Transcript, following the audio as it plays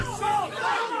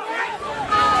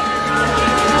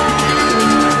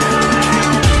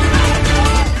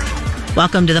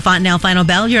Welcome to the Fontanelle Final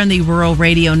Bell here on the Rural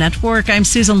Radio Network. I'm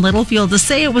Susan Littlefield. To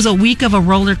say it was a week of a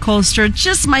roller coaster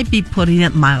just might be putting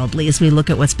it mildly as we look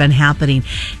at what's been happening.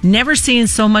 Never seen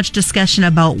so much discussion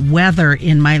about weather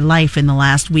in my life in the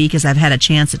last week as I've had a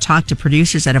chance to talk to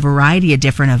producers at a variety of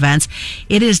different events.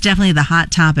 It is definitely the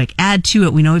hot topic. Add to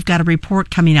it, we know we've got a report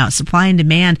coming out, supply and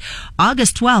demand,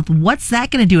 August 12th. What's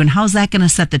that going to do and how's that going to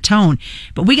set the tone?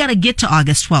 But we got to get to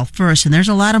August 12th first, and there's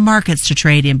a lot of markets to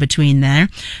trade in between there.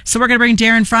 So we're going to bring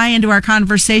Darren Frye into our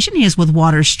conversation. He is with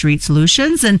Water Street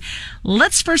Solutions. And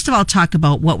let's first of all talk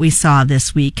about what we saw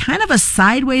this week. Kind of a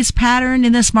sideways pattern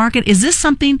in this market. Is this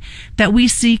something that we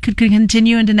see could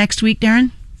continue into next week,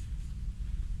 Darren?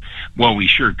 Well, we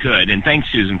sure could. And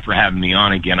thanks, Susan, for having me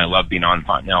on again. I love being on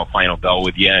Fontanelle Final Bell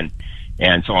with you, and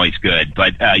it's always good.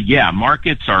 But,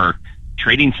 markets are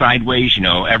trading sideways,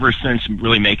 ever since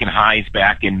really making highs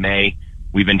back in May.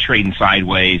 We've been trading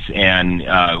sideways, and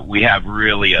we have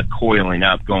really a coiling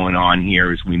up going on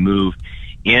here as we move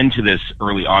into this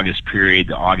early August period,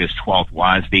 the August 12th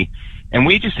WASDE. And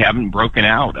we just haven't broken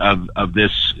out of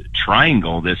this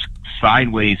triangle, this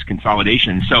sideways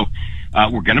consolidation. So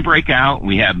we're going to break out.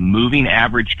 We have moving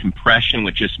average compression,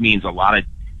 which just means a lot of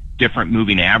different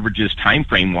moving averages time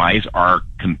frame wise are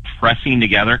compressing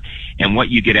together, and what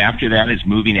you get after that is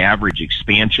moving average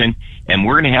expansion, and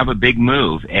we're going to have a big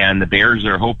move, and the bears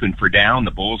are hoping for down, the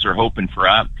bulls are hoping for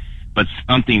up, but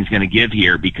something's going to give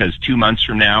here, because 2 months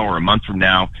from now or a month from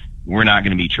now we're not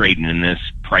going to be trading in this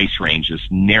price range, this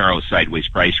narrow sideways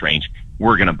price range.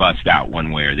 We're going to bust out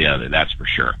one way or the other, that's for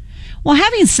sure. Well,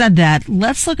 having said that,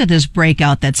 let's look at this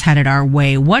breakout that's headed our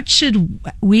way. What should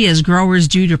we as growers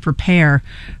do to prepare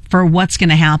for what's going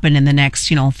to happen in the next,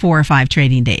 4 or 5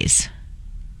 trading days?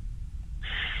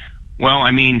 Well,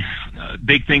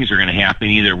 big things are going to happen.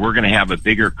 Either we're going to have a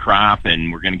bigger crop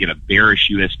and we're going to get a bearish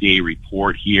USDA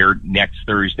report here next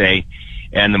Thursday,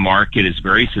 and the market is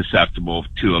very susceptible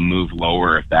to a move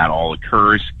lower if that all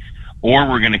occurs, or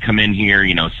we're going to come in here,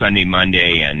 Sunday,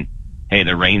 Monday, and hey,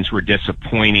 the rains were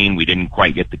disappointing. We didn't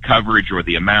quite get the coverage or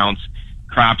the amounts.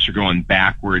 Crops are going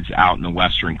backwards out in the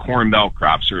western Corn Belt.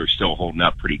 Crops are still holding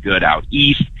up pretty good out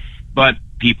east, but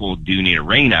people do need a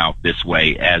rain out this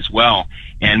way as well.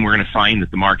 And we're going to find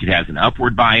that the market has an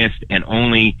upward bias, and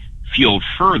only fueled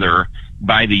further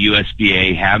by the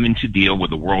USDA having to deal with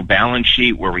the world balance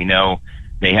sheet, where we know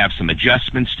they have some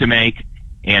adjustments to make,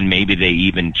 and maybe they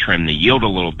even trim the yield a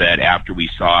little bit after we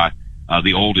saw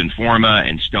the old Informa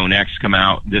and StoneX come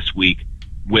out this week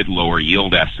with lower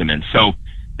yield estimates. So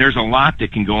there's a lot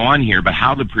that can go on here, but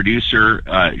how the producer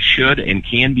should and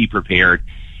can be prepared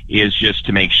is just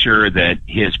to make sure that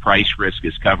his price risk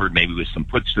is covered, maybe with some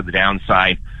puts to the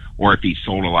downside, or if he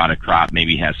sold a lot of crop,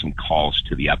 maybe has some calls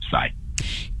to the upside.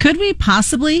 Could we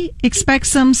possibly expect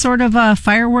some sort of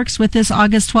fireworks with this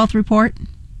August 12th report?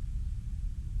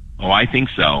 Oh, I think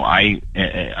so.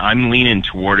 I'm leaning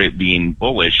toward it being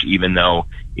bullish, even though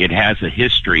it has a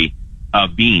history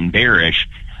of being bearish.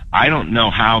 I don't know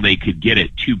how they could get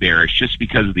it too bearish, just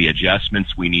because of the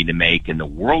adjustments we need to make in the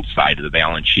world side of the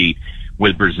balance sheet,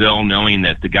 with Brazil knowing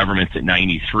that the government's at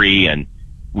 93, and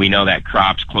we know that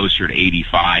crop's closer to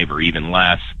 85 or even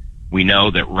less. We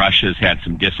know that Russia's had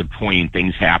some disappointing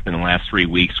things happen in the last 3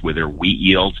 weeks with their wheat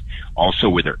yields, also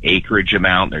with their acreage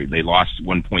amount. They lost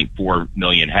 1.4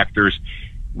 million hectares.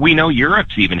 We know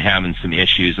Europe's even having some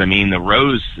issues. The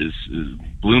rose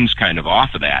blooms kind of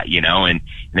off of that, and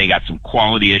they got some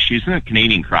quality issues, and the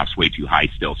Canadian crop's way too high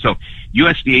still. So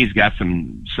USDA's got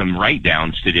some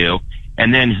write-downs to do,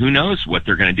 and then who knows what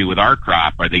they're going to do with our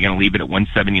crop. Are they going to leave it at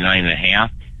 179.5?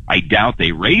 I doubt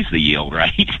they raise the yield,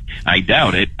 right? I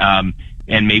doubt it.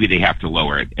 And maybe they have to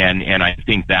lower it. And I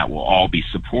think that will all be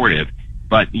supportive.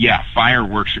 But yeah,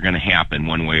 fireworks are going to happen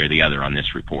one way or the other on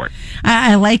this report.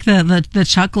 I like the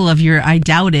chuckle of your I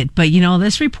doubt it. But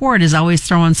this report is always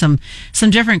throwing some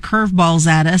different curveballs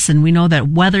at us. And we know that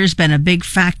weather's been a big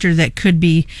factor that could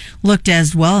be looked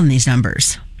as well in these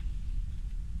numbers.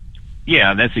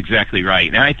 Yeah, that's exactly right.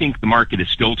 And I think the market is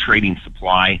still trading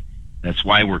supply. That's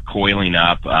why we're coiling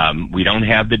up. We don't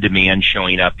have the demand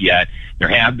showing up yet. There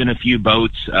have been a few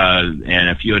boats and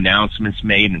a few announcements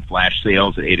made in flash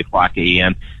sales at 8 o'clock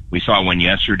a.m. We saw one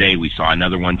yesterday. We saw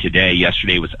another one today.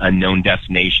 Yesterday was unknown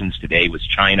destinations. Today was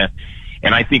China.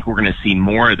 And I think we're going to see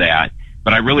more of that.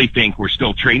 But I really think we're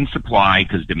still trading supply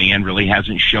because demand really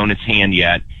hasn't shown its hand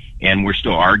yet. And we're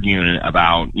still arguing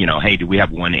about, hey, do we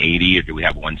have 180 or do we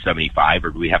have 175 or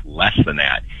do we have less than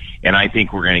that? And I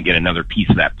think we're going to get another piece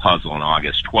of that puzzle on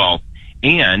August 12th.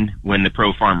 And when the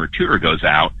Pro Farmer Tour goes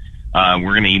out,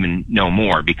 we're going to even know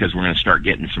more because we're going to start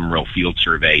getting some real field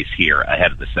surveys here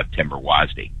ahead of the September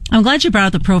WASDE. I'm glad you brought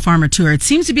up the Pro Farmer Tour. It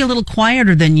seems to be a little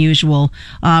quieter than usual,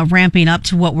 ramping up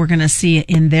to what we're going to see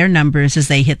in their numbers as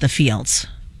they hit the fields.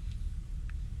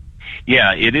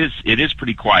 Yeah, it is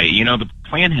pretty quiet. You know, the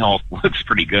plant health looks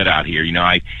pretty good out here. You know,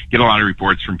 I get a lot of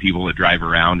reports from people that drive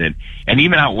around, and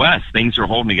even out west, things are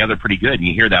holding together pretty good, and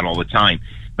you hear that all the time.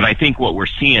 But I think what we're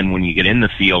seeing when you get in the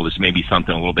field is maybe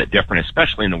something a little bit different,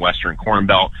 especially in the western Corn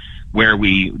Belt, where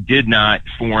we did not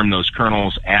form those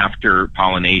kernels after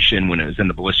pollination when it was in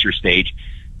the blister stage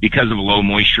because of low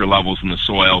moisture levels in the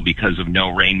soil, because of no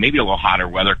rain, maybe a little hotter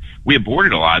weather. We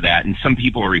aborted a lot of that, and some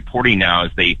people are reporting now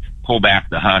as they pull back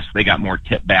the husk, they got more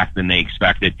tip back than they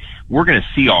expected. We're going to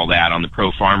see all that on the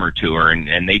Pro Farmer Tour,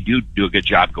 and they do a good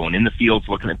job going in the fields,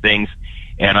 looking at things,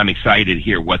 and I'm excited to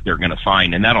hear what they're going to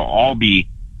find. And that'll all be,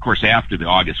 of course, after the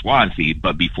August WASDE,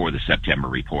 but before the September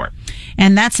report.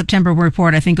 And that September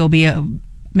report, I think, will be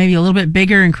maybe a little bit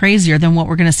bigger and crazier than what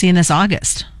we're going to see in this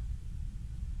August.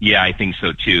 Yeah, I think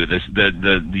so too. The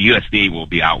USDA will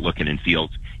be out looking in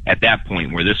fields at that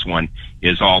point, where this one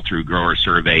is all through grower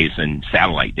surveys and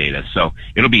satellite data. So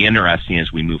it'll be interesting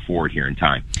as we move forward here in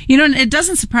time. You know, it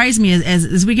doesn't surprise me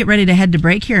as we get ready to head to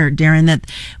break here, Darren, that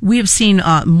we have seen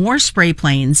more spray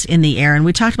planes in the air. And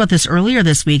we talked about this earlier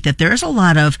this week, that there's a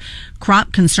lot of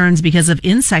crop concerns because of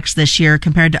insects this year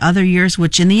compared to other years,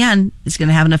 which in the end is going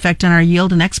to have an effect on our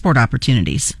yield and export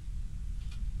opportunities.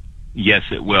 Yes,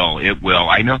 it will. It will.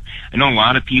 I know a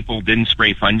lot of people didn't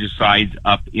spray fungicides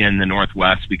up in the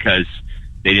Northwest because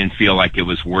they didn't feel like it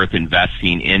was worth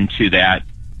investing into that,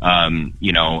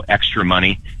 extra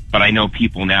money. But I know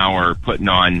people now are putting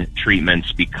on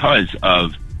treatments because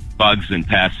of bugs and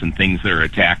pests and things that are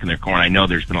attacking their corn. I know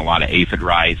there's been a lot of aphid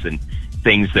rise and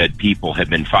things that people have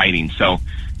been fighting. So,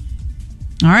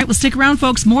 all right, well, stick around,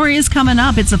 folks. More is coming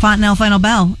up. It's the Fontanelle Final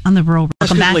Bell on the Rural.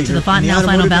 Welcome back to the Fontanelle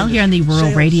Final Bell here on the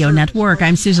Rural Radio Network.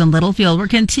 I'm Susan Littlefield. We're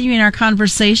continuing our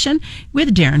conversation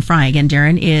with Darren Frye. Again,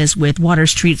 Darren is with Water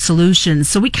Street Solutions.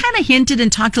 So we kind of hinted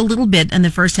and talked a little bit in the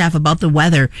first half about the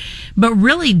weather, but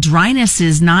really dryness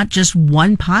is not just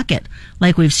one pocket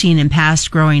like we've seen in past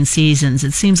growing seasons.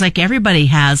 It seems like everybody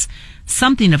has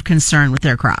something of concern with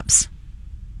their crops.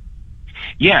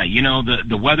 Yeah,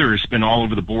 the weather has been all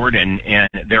over the board, and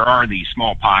there are these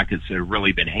small pockets that have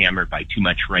really been hammered by too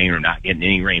much rain or not getting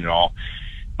any rain at all.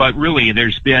 But really,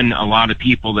 there's been a lot of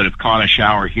people that have caught a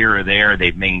shower here or there.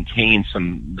 They've maintained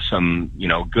some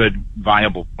good,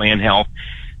 viable plant health.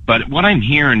 But what I'm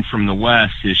hearing from the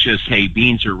West is just, hey,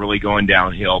 beans are really going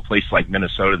downhill. Places like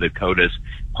Minnesota, the Dakotas,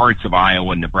 parts of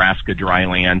Iowa, Nebraska, dry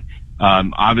land.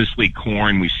 Obviously,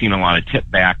 corn, we've seen a lot of tip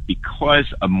back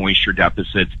because of moisture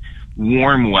deficits,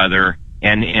 warm weather,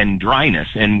 and dryness.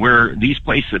 And where these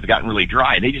places have gotten really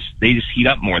dry, they just heat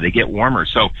up more. They get warmer.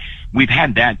 So we've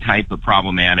had that type of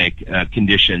problematic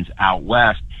conditions out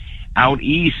west. Out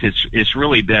east, it's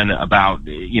really been about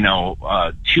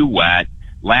too wet,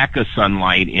 lack of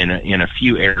sunlight in a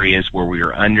few areas where we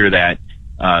were under that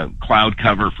cloud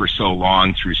cover for so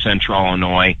long through central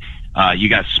Illinois. You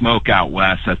got smoke out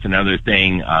west. That's another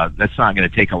thing. That's not going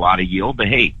to take a lot of yield, but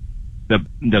hey,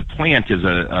 the plant is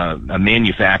a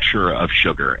manufacturer of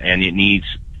sugar, and it needs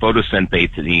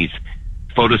photosynthase. It needs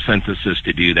photosynthesis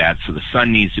to do that. So the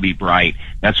sun needs to be bright.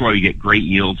 That's why we get great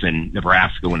yields in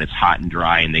Nebraska when it's hot and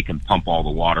dry, and they can pump all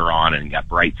the water on and got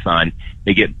bright sun.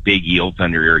 They get big yields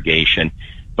under irrigation.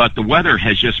 But the weather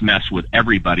has just messed with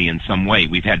everybody in some way.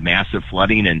 We've had massive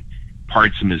flooding in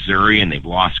parts of Missouri, and they've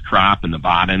lost crop in the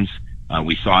bottoms.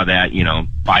 We saw that,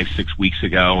 5-6 weeks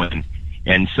ago,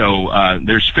 and so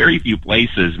there's very few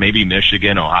places, maybe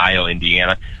Michigan, Ohio,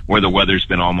 Indiana, where the weather's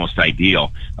been almost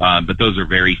ideal. But those are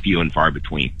very few and far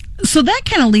between. So that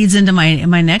kind of leads into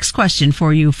my next question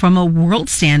for you from a world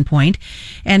standpoint.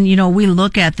 And, we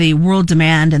look at the world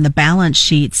demand and the balance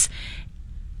sheets.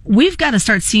 We've got to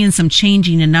start seeing some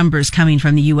changing in numbers coming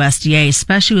from the USDA,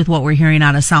 especially with what we're hearing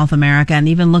out of South America and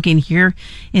even looking here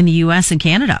in the U.S. and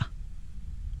Canada.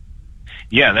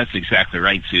 Yeah, that's exactly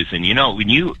right, Susan.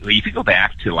 If you go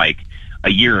back to like a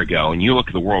year ago and you look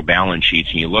at the world balance sheets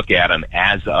and you look at them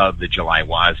as of the July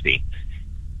WASDE,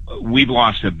 we've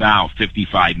lost about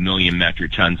 55 million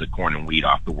metric tons of corn and wheat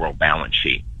off the world balance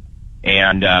sheet.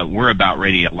 And we're about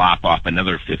ready to lop off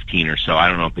another 15 or so. I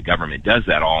don't know if the government does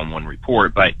that all in one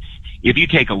report, but if you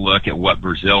take a look at what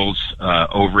Brazil's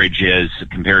overage is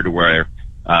compared to where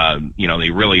they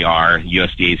really are,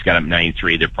 USDA's got them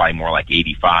 93. They're probably more like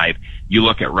 85. You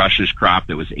look at Russia's crop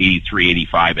that was 83,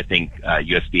 85. I think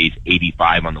USDA's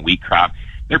 85 on the wheat crop.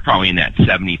 They're probably in that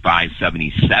 75,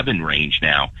 77 range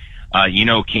now.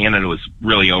 Canada was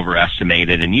really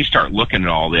overestimated, and you start looking at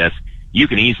all this, you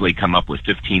can easily come up with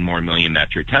 15 more million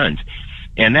metric tons.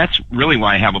 And that's really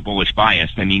why I have a bullish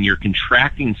bias. I mean, you're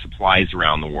contracting supplies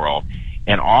around the world,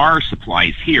 and our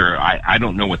supplies here, I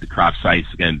don't know what the crop size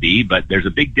is going to be, but there's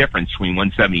a big difference between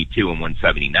 172 and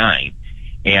 179.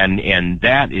 And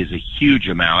that is a huge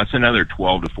amount. It's another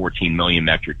 12 to 14 million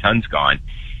metric tons gone.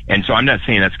 And so I'm not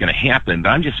saying that's going to happen, but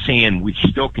I'm just saying we're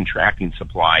still contracting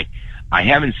supply. I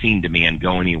haven't seen demand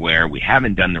go anywhere. We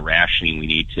haven't done the rationing we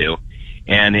need to.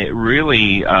 And it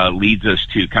really leads us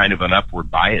to kind of an upward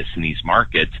bias in these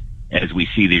markets as we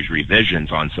see these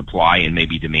revisions on supply and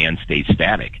maybe demand stay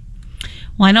static.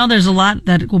 Well, I know there's a lot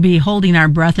that will be holding our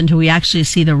breath until we actually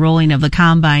see the rolling of the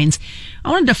combines. I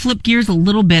wanted to flip gears a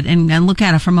little bit and look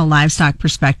at it from a livestock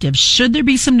perspective. Should there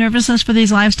be some nervousness for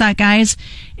these livestock guys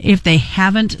if they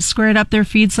haven't squared up their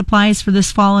feed supplies for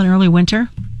this fall and early winter?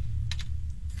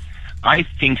 I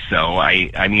think so.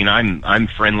 I mean, I'm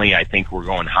friendly. I think we're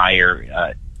going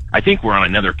higher. I think we're on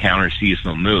another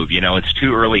counter-seasonal move. You know, it's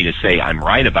too early to say I'm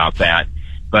right about that.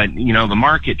 But, you know, the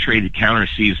market traded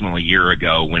counter-seasonal a year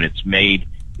ago when it's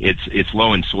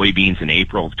low in soybeans in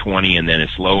April of 20, and then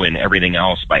it's low in everything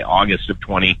else by August of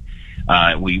 20.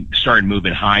 We started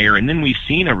moving higher, and then we've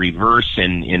seen a reverse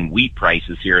in wheat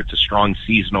prices here. It's a strong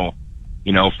seasonal,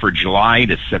 you know, for July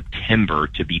to September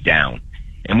to be down.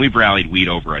 And we've rallied wheat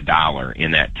over $1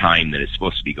 in that time that it's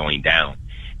supposed to be going down.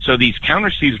 So these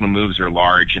counter-seasonal moves are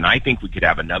large, and I think we could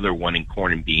have another one in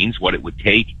corn and beans. What it would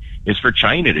take is for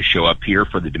China to show up here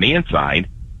for the demand side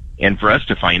and for us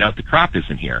to find out the crop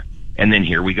isn't here. And then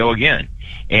here we go again.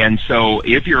 And so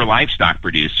if you're a livestock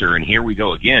producer, and here we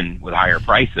go again with higher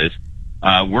prices,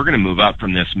 we're going to move up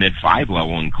from this mid-5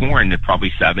 level in corn to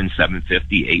probably $7,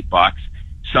 $7.50, $8,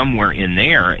 somewhere in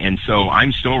there. And so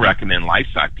I'm still recommend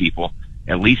livestock people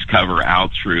at least cover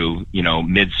out through, you know,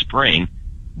 mid-spring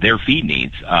their feed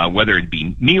needs, whether it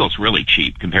be meal's really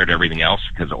cheap compared to everything else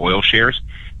because of oil shares,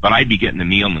 but I'd be getting the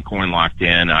meal and the corn locked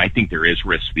in. I think there is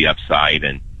risk to the upside,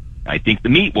 and I think the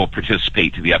meat will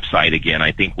participate to the upside again.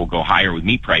 I think we'll go higher with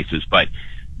meat prices, but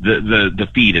the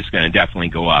feed is going to definitely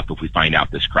go up if we find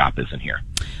out this crop isn't here.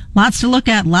 Lots to look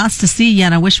at, lots to see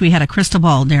yet. I wish we had a crystal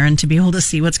ball, Darren, to be able to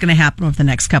see what's going to happen over the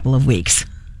next couple of weeks.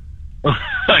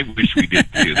 I wish we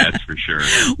did too, that's for sure.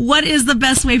 What is the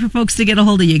best way for folks to get a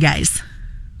hold of you guys?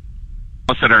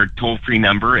 Us at our toll-free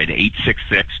number at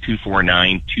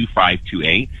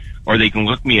 866-249-2528, or they can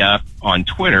look me up on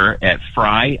Twitter at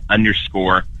Frye_WSS,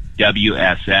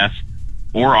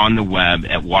 or on the web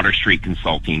at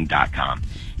waterstreetconsulting.com.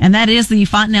 And that is the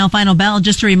Fontanelle Final Bell.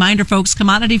 Just a reminder, folks,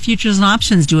 commodity futures and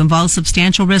options do involve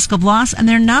substantial risk of loss, and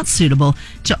they're not suitable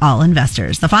to all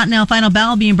investors. The Fontanelle Final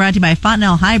Bell being brought to you by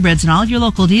Fontanelle Hybrids and all of your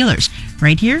local dealers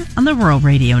right here on the Rural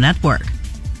Radio Network.